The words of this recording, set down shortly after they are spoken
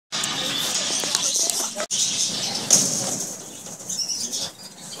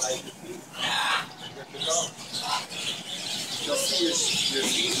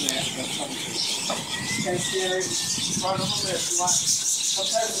can stand right in front of them if you want.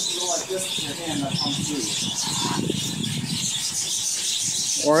 Sometimes if you go like this with your hand, they'll come through.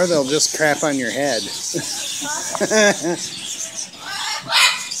 Or they'll just crap on your head.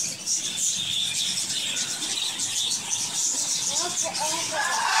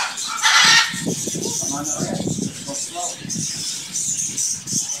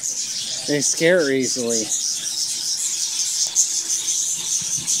 They scare easily.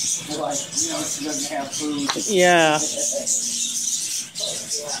 Like, you know, she doesn't have food. Yeah.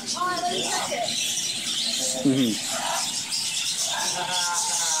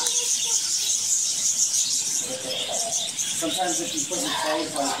 Sometimes if you put your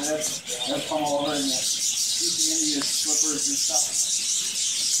clothes like this, they'll come over and you keep them into your slippers and stuff.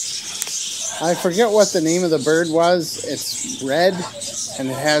 I forget what the name of the bird was. It's red, and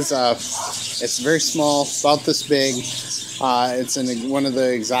it has it's very small, about this big. It's one of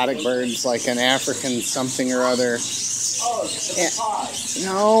the exotic birds, like an African something or other. Oh, it's a pie.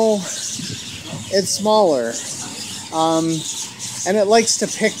 No, it's smaller. And it likes to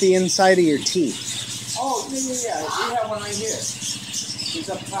pick the inside of your teeth. Oh, yeah. We have one right here. He's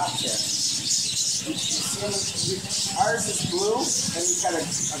up top there. Ours is blue, and he's got a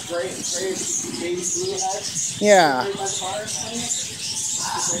gray baby blue head. Yeah.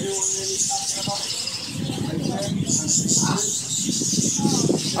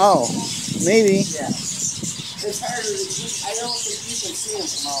 Oh, maybe. Yeah. It's harder to keep. I don't think you can see him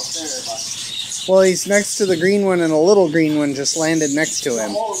from out there, but. Well, he's next to the green one, and a little green one just landed next to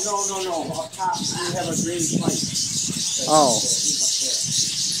him. Oh, no. Up top, we have a green plate. Oh. He's up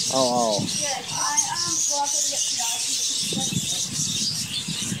there. Oh. Yeah, can I go out there to get some dogs?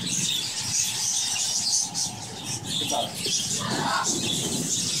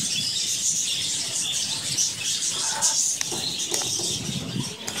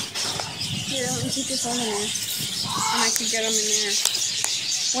 Here, let me keep your phone in there. And I can get them in there.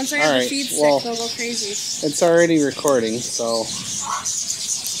 Once I have the feed stick, they'll go crazy. It's already recording, so.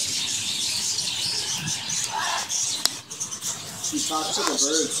 You talk to the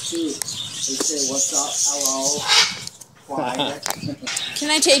birds, too. They say, what's up, hello, quiet. Can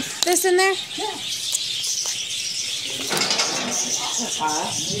I take this in there? Yeah.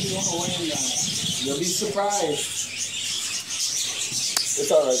 You'll be surprised.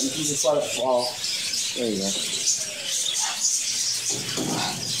 It's alright, you can just let it fall. There you go.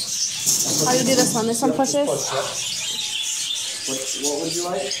 How do you do this one? This one pushes? What would you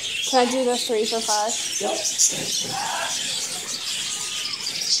like? Can I do the 3 for $5? Yep.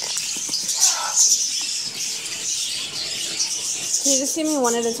 Can you just give me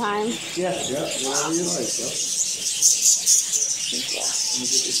one at a time? Yeah, whatever you like, yep.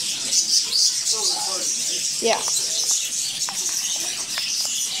 Yeah.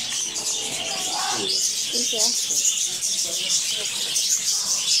 Thank you.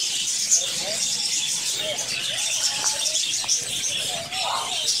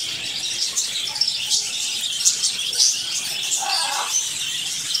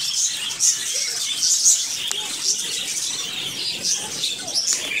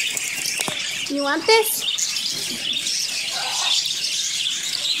 You want this?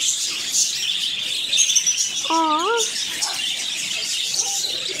 Aww.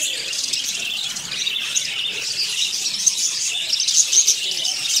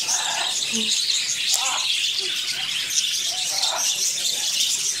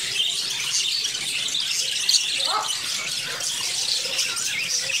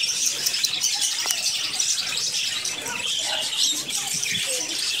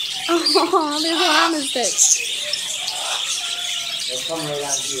 Oh, there's a llama stick. They'll come right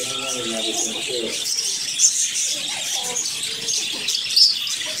on to you and everything, too.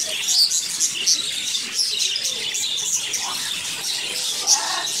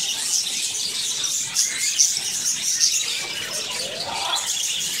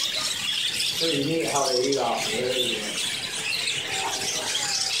 Pretty neat how they eat off of there, isn't it?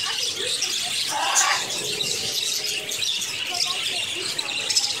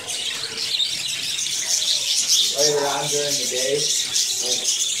 Later on during the day, when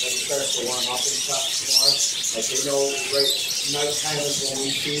it starts to warm up and stuff more, like they know right nighttime is when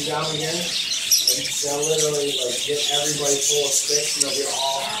we feed down again, and they'll literally like get everybody full of sticks, and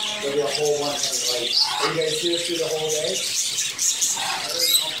there'll be a whole bunch of like, are you guys here through the whole day? I don't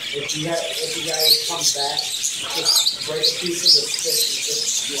know. If you guys come back, just break a piece of the stick and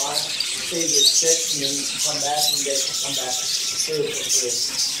just you want save your sticks, and then you can come back and you guys can come back through for free.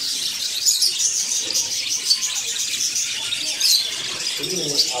 You can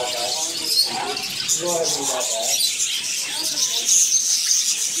eat out back. Go ahead and eat out back.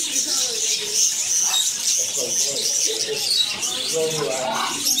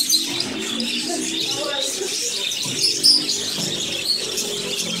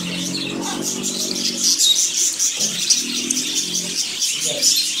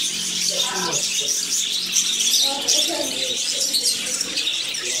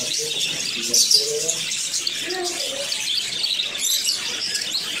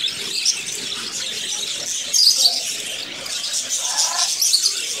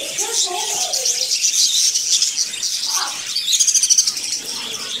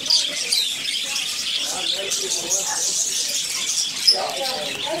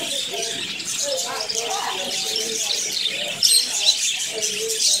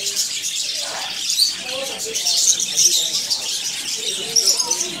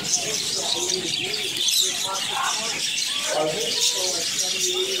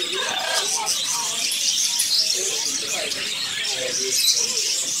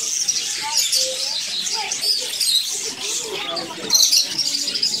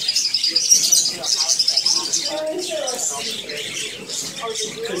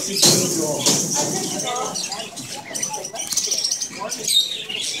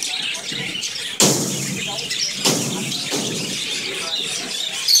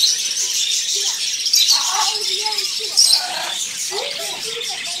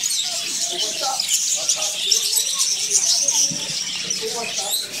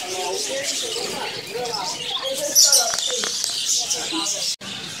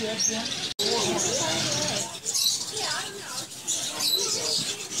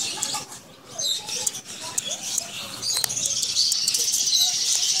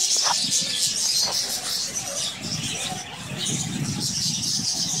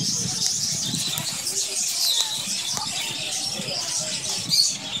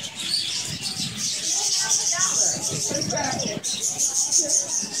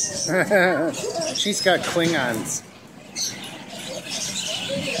 She's got Klingons.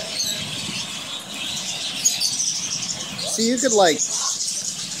 So you could like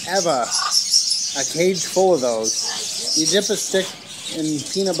have a cage full of those. You dip a stick in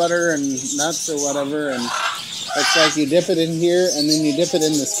peanut butter and nuts or whatever, and it's like you dip it in here and then you dip it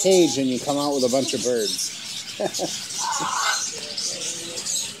in this cage and you come out with a bunch of birds.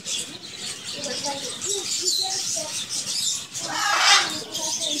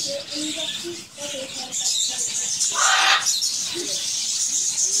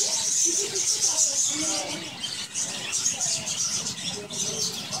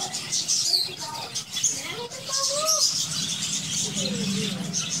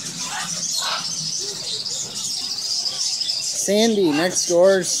 Sandy next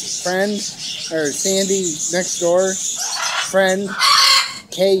door's friend, or Sandy next door's friend,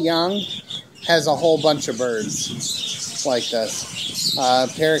 Kay Young, has a whole bunch of birds like this.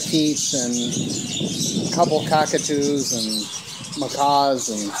 Parakeets and a couple cockatoos and macaws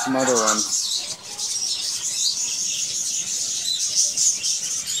and some other ones.